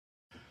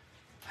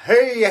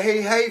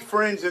Hey,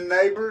 friends and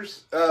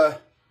neighbors.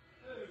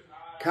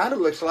 Kind of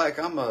looks like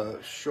I'm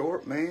a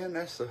short man.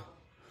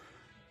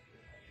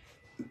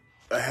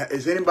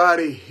 Is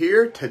anybody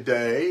here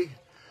today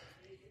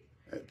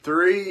at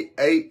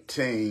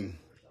 3:18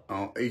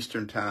 on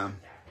Eastern Time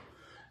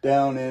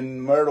down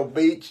in Myrtle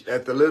Beach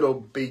at the little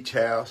beach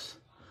house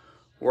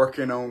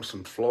working on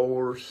some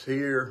floors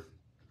here?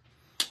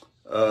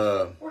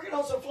 Working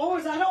on some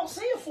floors. I don't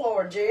see a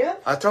floor, Jeff.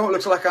 I told it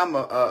looks like I'm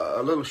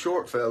a little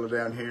short fella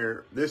down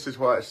here. This is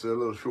why it's a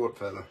little short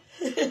fella.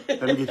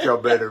 Let me get y'all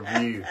a better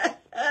view.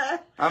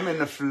 I'm in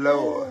the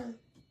floor.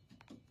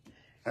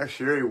 That's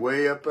Sherri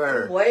way up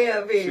there. Way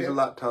up here. She's a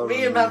lot taller Me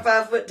than and my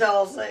 5 foot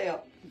tall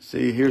self.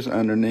 See, here's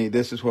underneath.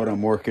 This is what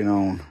I'm working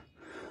on.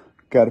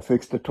 Got to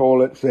fix the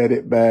toilet, set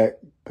it back,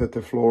 put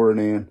the flooring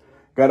in.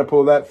 Got to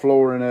pull that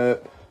flooring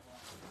up.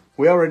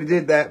 We already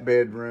did that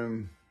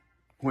bedroom.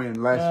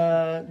 When?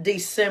 Last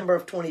December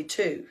of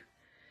 22.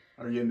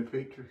 Are you in the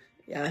picture?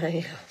 Yeah,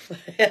 I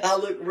am. I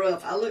look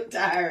rough. I look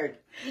tired.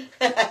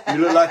 You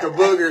look like a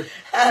booger.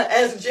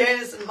 As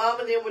Janice and Mom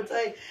and them would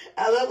say,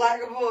 I look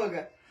like a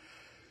booger.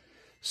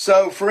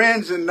 So,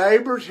 friends and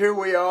neighbors, here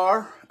we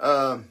are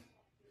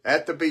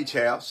at the beach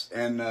house.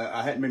 And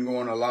I hadn't been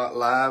going a lot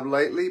live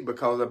lately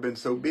because I've been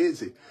so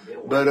busy.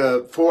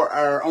 But for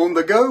our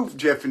on-the-go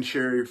Jeff and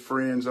Sherri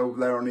friends over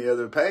there on the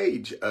other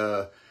page,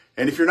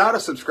 and if you're not a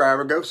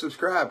subscriber, go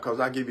subscribe because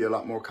I give you a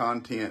lot more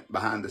content,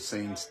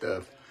 behind-the-scenes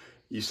stuff.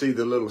 You see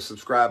the little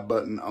subscribe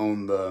button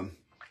on the...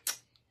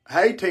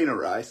 Hey, Tina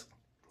Rice.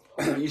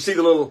 You see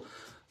the little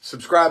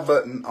subscribe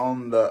button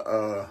on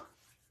the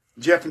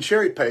Jeff and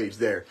Sherri page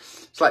there.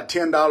 It's like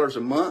 $10 a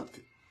month.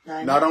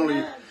 Not only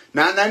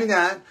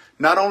 $9.99.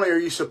 Not only are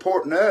you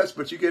supporting us,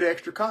 but you get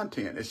extra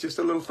content. It's just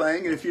a little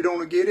thing, and if you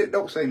don't get it,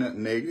 don't say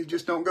nothing negative.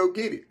 Just don't go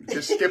get it.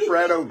 Just skip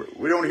right over it.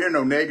 We don't hear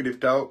no negative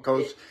talk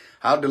because...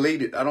 I'll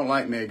delete it. I don't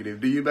like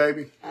negative. Do you,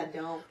 baby? I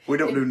don't. We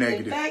don't do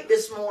negative. In fact,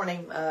 this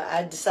morning,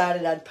 I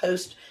decided I'd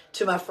post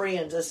to my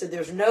friends. I said,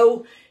 there's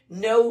no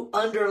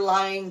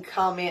underlying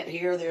comment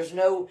here. There's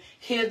no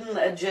hidden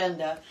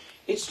agenda.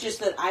 It's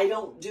just that I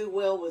don't do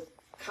well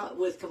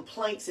with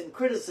complaints and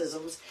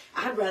criticisms.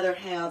 I'd rather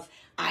have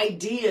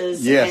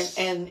ideas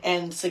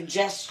and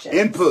suggestions.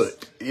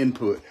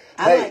 Input.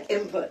 I like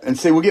input. And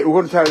see, we're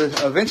going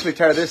to eventually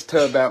tear this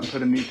tub out and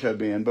put a new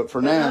tub in. But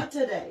for now, not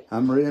today.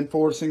 I'm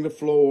reinforcing the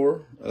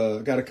floor.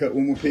 Got to cut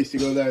one more piece to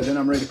go there. Then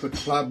I'm ready to put the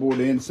plyboard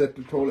in, set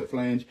the toilet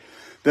flange.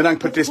 Then I can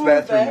put this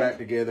bathroom back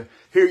together.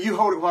 Here, you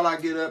hold it while I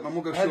get up. I'm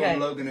going to go show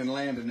them Logan and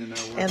Landon in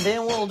there. And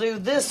then we'll do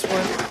this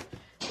one.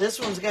 This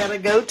one's got to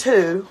go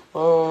too.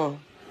 Oh.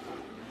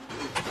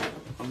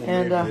 I'm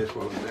going to measure this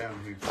while I'm down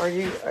here.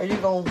 Are you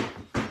going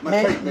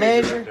to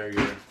measure?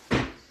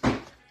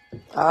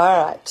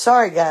 All right.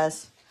 Sorry,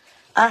 guys.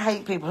 I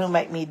hate people who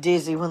make me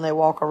dizzy when they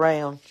walk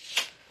around.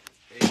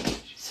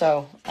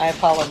 So, I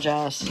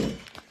apologize.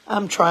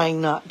 I'm trying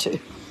not to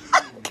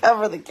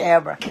cover the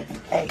camera.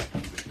 Hey.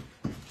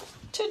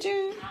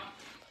 Choo-choo.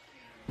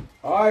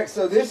 All right,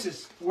 so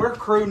we're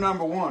crew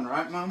number 1,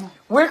 right, Mama?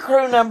 We're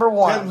crew number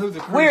 1. Tell them who the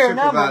crew We're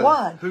supervisor. number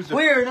 1.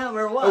 We're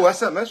number 1. Oh, that's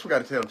something else we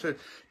got to tell them, too.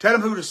 Tell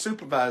them who the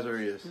supervisor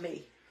is.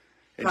 Me.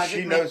 And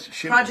project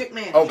project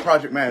manager. Oh,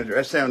 project manager.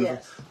 That sounds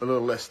a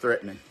little less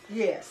threatening.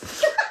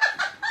 Yes.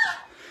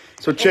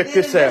 So check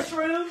this out. This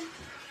room,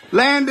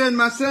 Landon,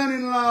 my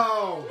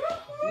son-in-law.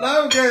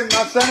 Logan,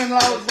 my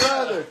son-in-law's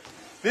brother.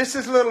 This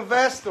is little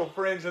Vestal,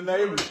 friends and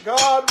neighbors.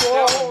 God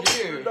walks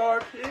through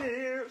dark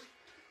years.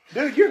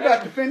 Dude, you're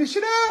about to finish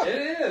it up. It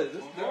is.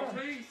 It's done.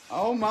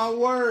 Oh, my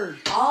word.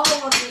 all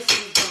of this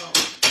is done.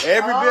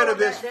 Every all bit of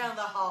that this. down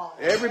the hall.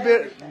 Every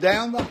bit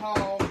down the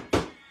hall.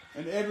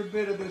 And every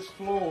bit of this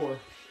floor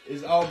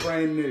is all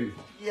brand new.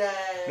 Yay.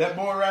 That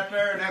boy right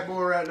there and that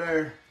boy right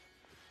there.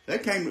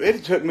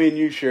 It took me and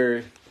you,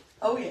 Sherri.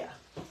 Oh, yeah.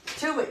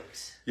 2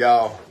 weeks.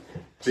 Y'all,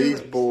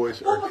 these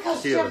boys are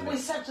because killing Jeff, me. we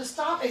set to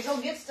stop and go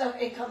get stuff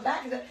and come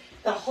back.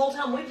 The whole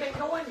time we've been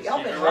going,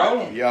 y'all been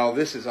rolling. Y'all,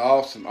 this is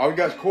awesome. All you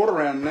got is quarter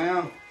round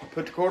now.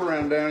 Put the quarter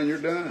round down and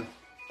you're done.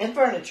 And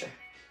furniture.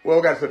 Well,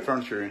 we got to put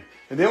furniture in.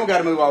 And then we got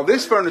to move all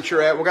this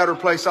furniture out. We got to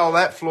replace all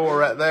that floor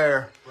right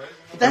there.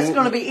 That's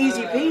going to be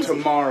easy peasy.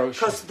 Tomorrow.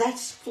 Because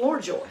that's floor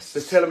joists.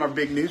 Let's tell them our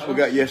big news we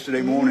got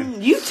yesterday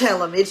morning. You tell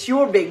them. It's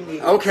your big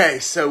news. Okay,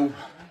 so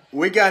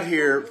we got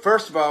here.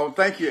 First of all,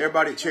 thank you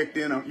everybody that checked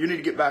in. You need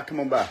to get back.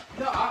 Come on by.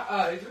 No,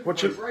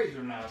 what's your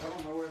razor knife? I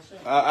don't know where it's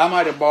at. I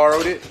might have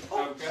borrowed it.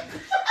 Okay.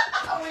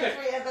 I wish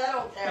we had that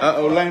on there.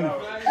 Uh-oh,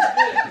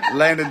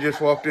 Landon just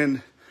walked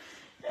in.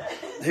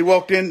 He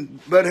walked in,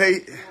 but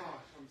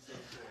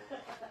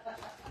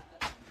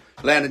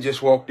Landon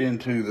just walked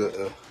into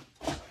the...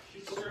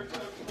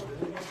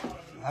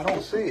 I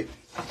don't see it.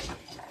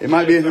 It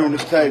might be in here on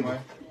this table.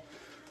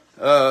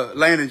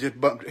 Landon just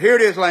bumped. Here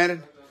it is,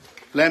 Landon.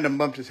 Landon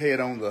bumped his head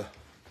on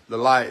the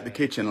light, the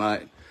kitchen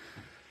light.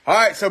 All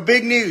right, so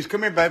big news.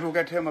 Come here, baby. We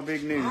got to tell my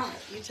big news. All right,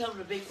 you tell them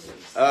the big news.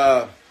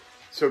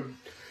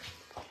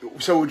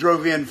 So we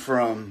drove in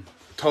from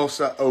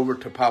Tulsa over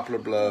to Poplar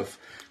Bluff.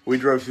 We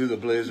drove through the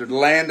blizzard.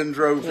 Landon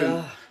drove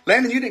through.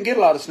 Landon, you didn't get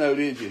a lot of snow,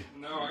 did you?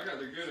 No, I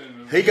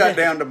He got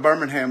down to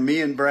Birmingham.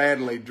 Me and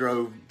Bradley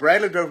drove.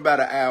 Bradley drove about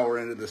an hour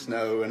into the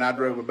snow, and I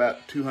drove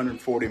about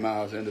 240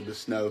 miles into the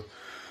snow.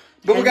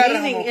 But we got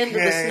leaning okay. into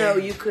the snow,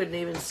 you couldn't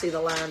even see the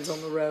lines on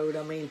the road.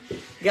 I mean,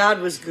 God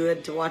was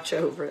good to watch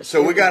over us.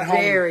 So we got home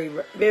very,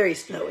 very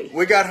snowy.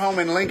 We got home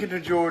in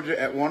Lincoln, Georgia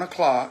at 1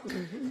 o'clock,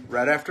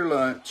 right after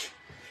lunch,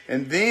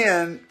 and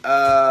then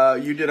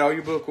you did all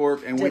your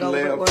bookwork, and we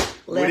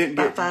left. We didn't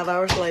about get 5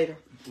 hours later.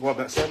 What,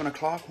 about 7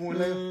 o'clock when we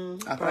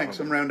left? I think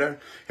somewhere around there.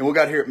 And we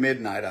got here at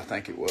midnight, I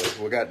think it was.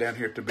 We got down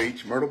here at the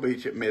beach, Myrtle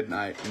Beach at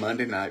midnight,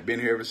 Monday night. Been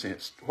here ever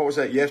since. What was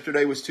that?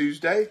 Yesterday was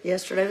Tuesday?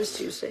 Yesterday was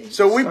Tuesday.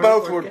 So we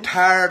both were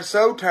tired,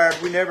 so tired.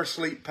 We never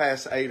sleep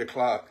past 8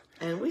 o'clock.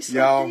 And we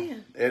slept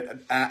in.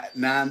 At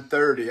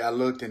 9:30, I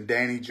looked and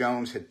Danny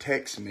Jones had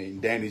texted me.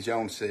 And Danny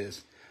Jones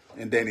says,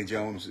 and Danny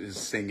Jones is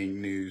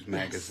Singing News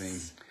magazine.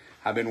 Yes.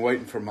 I've been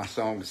waiting for my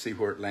song to see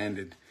where it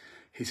landed.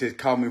 He said,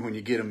 call me when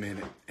you get a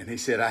minute. And he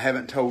said, I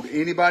haven't told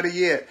anybody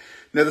yet.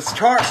 Now, the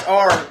charts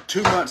are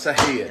 2 months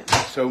ahead.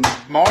 So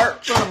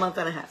March. About a month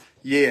and a half.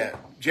 Yeah.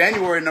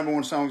 January, number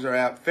one songs are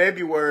out.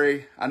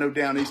 February, I know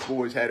Down East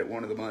Boys had it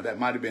one of the month. That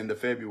might have been the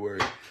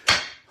February.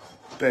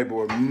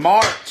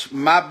 March,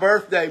 my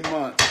birthday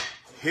month.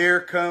 Here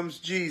Comes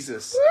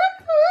Jesus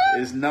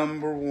is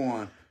number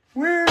one.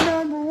 We're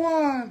number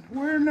one.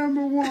 We're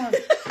number one.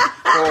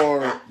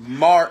 For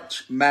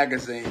March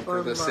magazine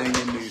for the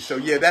Singing News. So,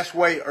 yeah, that's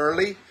way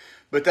early,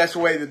 but that's the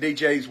way the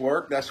DJs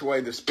work. That's the way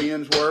the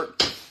spins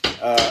work.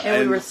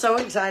 And we were so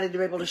excited to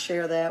be able to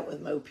share that with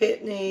Mo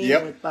Pitney,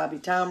 and with Bobby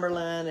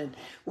Tomberlin, and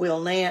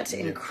Will Nance.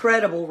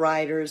 Incredible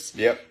writers.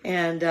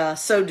 And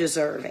so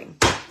deserving.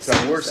 So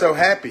we're so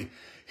happy.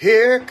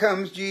 Here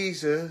comes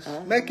Jesus,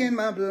 making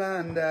my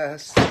blind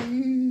eyes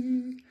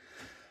see.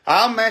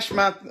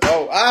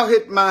 I'll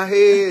hit my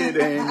head,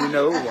 and you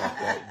know what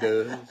that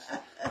does.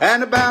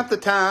 And about the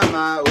time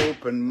I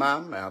open my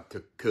mouth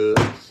to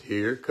cuss,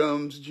 here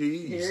comes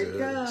Jesus. Here it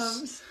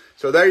comes.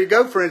 So there you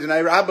go, friends and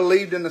neighbors. I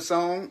believed in the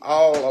song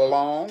all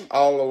along,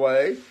 all the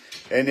way.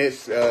 And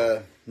it's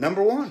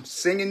number one.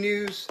 Singing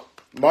News,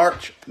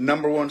 March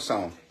number one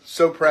song.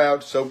 So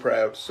proud, so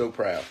proud, so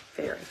proud.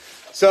 Very.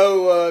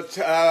 So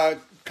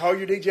call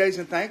your DJs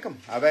and thank them.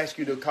 I've asked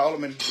you to call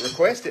them and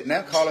request it.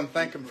 Now call and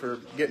thank them for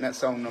getting that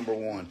song number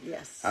one.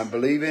 Yes. I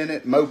believe in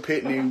it. Mo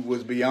Pitney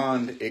was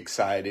beyond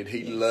excited.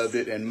 He loved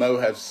it. And Mo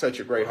has such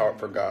a great heart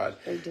for God.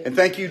 And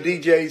thank you,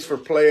 DJs, for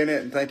playing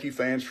it. And thank you,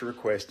 fans, for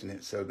requesting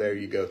it. So there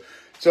you go.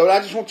 So I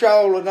just want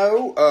y'all to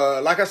know,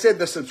 like I said,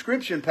 the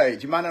subscription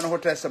page, you might not know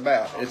what that's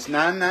about. It's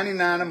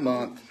 $9.99 a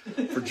month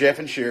for Jeff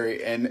and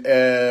Sherri. And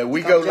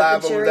we go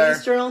live over there. Sherri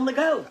Easter on the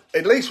go.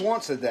 At least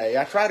once a day.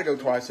 I try to go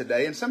twice a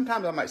day. And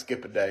sometimes I might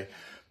skip a day.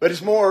 But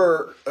it's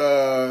more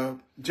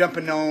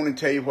jumping on and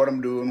tell you what I'm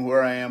doing,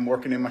 where I am,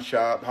 working in my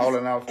shop,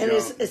 hauling off junk.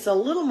 And it's a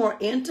little more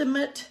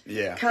intimate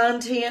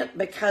content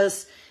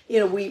because, you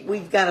know,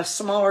 we've got a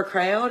smaller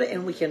crowd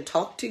and we can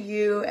talk to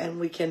you and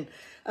we can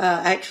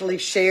actually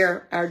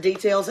share our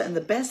details. And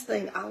the best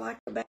thing I like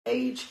about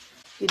Age,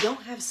 you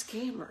don't have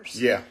scammers.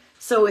 Yeah.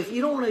 So if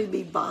you don't want to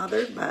be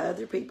bothered by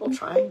other people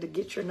trying to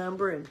get your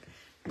number and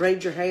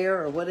braid your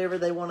hair or whatever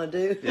they want to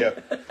do. Yeah.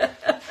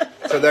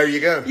 So there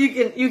you go.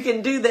 You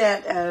can do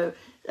that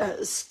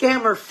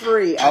scammer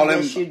free. All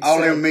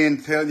them men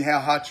telling you how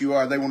hot you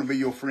are, they want to be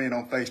your friend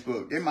on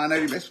Facebook. It might not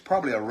even. It's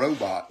probably a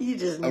robot. You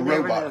just a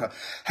never robot. know.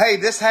 Hey,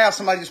 this house.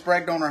 Somebody just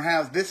bragged on our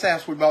house. This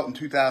house we bought in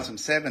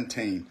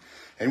 2017,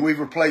 and we've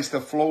replaced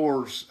the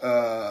floors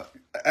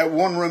at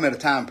one room at a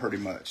time, pretty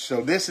much.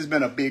 So this has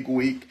been a big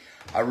week.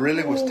 I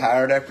really was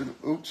tired after.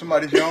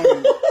 Somebody's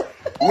yawning.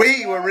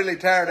 We were really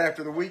tired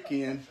after the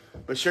weekend.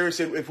 But Sherri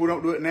said, if we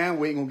don't do it now,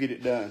 we ain't going to get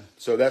it done.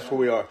 So that's where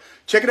we are.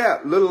 Check it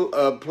out.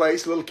 Little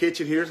place, little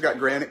kitchen here. It's got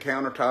granite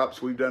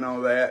countertops. We've done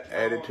all that,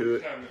 added to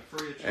it.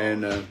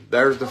 And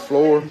there's the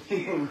floor.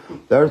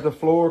 There's the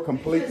floor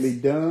completely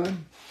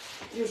done.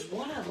 There's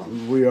one of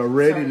them. We are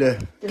ready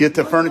to get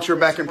the furniture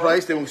back in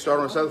place. Then we'll start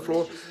on this other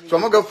floor. So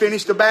I'm going to go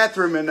finish the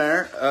bathroom in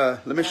there.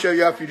 Let me show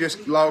you if you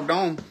just logged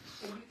on.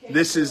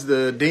 This is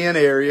the den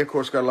area. Of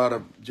course, got a lot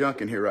of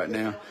junk in here right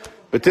now.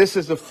 But this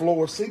is the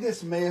floor. See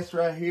this mess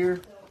right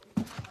here?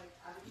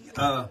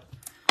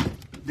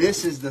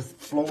 This is the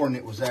flooring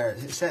that was there.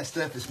 It's that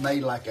stuff that's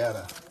made like out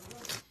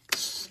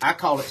of, I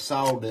call it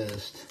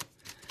sawdust.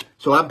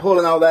 So I'm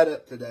pulling all that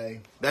up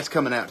today. That's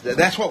coming out today.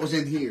 That's what was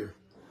in here.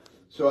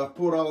 So I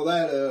pulled all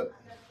that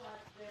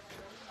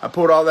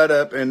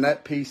up. And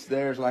that piece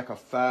there is like a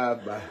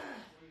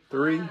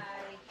 5x3.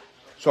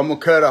 So I'm going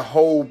to cut a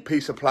whole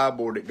piece of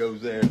plyboard that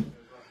goes there.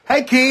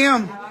 Hey,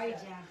 Kim. How are you,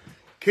 Jeff?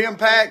 Kim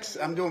Pax.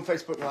 I'm doing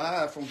Facebook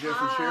Live from Jeff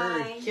and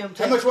Sherri.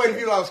 How much weight have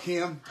you lost,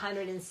 Kim?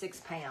 106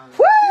 pounds.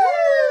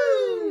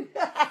 Woo!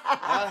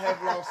 I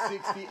have lost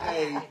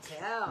 68.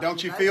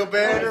 Don't you feel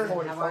better?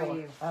 How are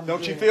you?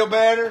 Don't you feel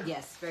better?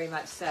 Yes, very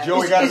much so.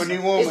 Joey got him a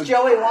new woman. Is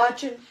Joey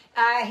watching?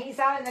 He's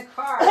out in the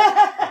car.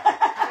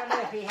 I don't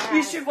know if he has.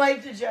 You should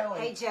wave to Joey.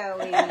 Hey,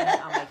 Joey.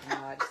 I'll make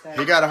him watch. So.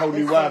 He got a whole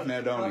new wife now,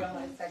 don't he? Hold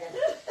on 1 second.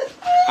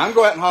 I'm going to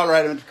go out and holler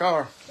at him in the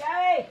car.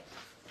 Joey!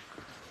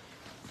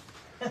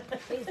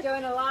 He's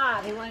doing a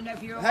lot. He wanted to know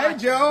if you were Hey, watching.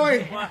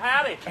 Joey. Well,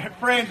 howdy.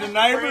 Friends and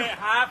neighbors.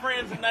 Hi,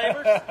 friends and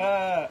neighbors.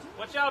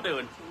 What y'all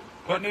doing?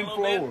 Putting in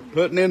Working a little floor.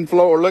 Putting in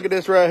floor. Look at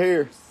this right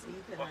here.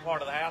 bit? What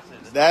part of the house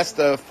is it? That's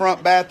the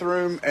front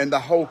bathroom and the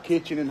whole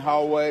kitchen and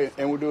hallway,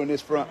 and we're doing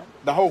this front,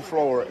 the whole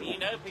floor. You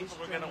know people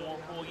are going to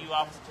want to pull you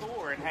off the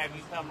tour and have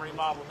you come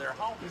remodel their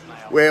homes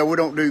now. Well, we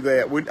don't do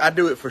that. I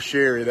do it for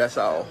Sherri, that's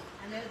all.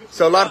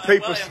 So a lot of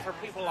people... Well, and for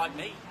people like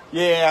me.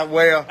 Yeah,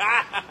 well,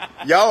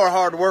 y'all are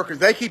hard workers.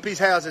 They keep these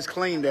houses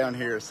clean down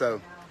here, so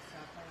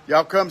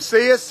y'all come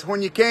see us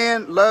when you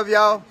can. Love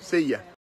y'all. See ya.